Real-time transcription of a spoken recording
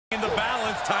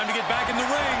Now it's time to get back in the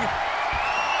ring.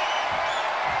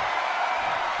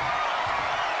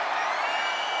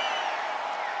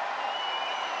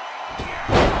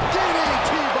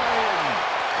 DDT by him.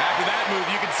 After that move,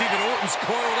 you can see that Orton's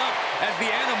coiled up as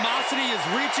the animosity is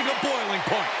reaching a boiling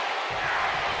point.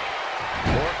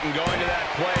 Orton going to that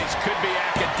place could be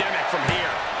academic from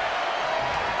here.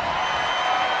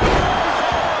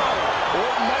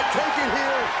 Orton might take it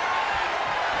here.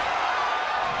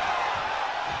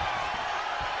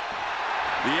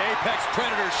 The Apex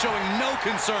Predator showing no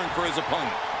concern for his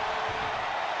opponent.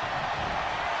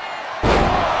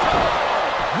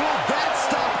 Will that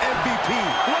stop MVP?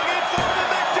 Looking for the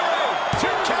victory. 2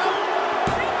 count.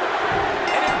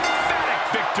 An emphatic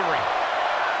victory.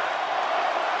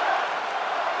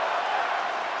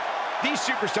 These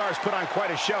superstars put on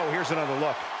quite a show. Here's another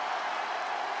look.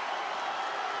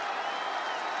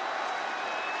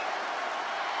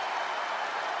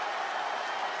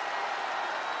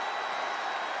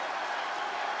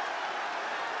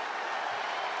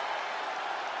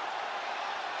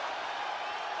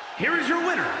 Here is your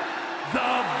winner,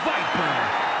 the Viper,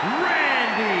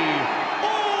 Randy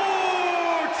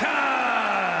Orton!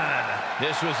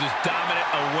 This was as dominant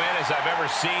a win as I've ever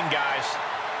seen, guys.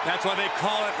 That's why they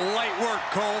call it light work,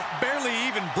 Cole. Barely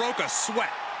even broke a sweat.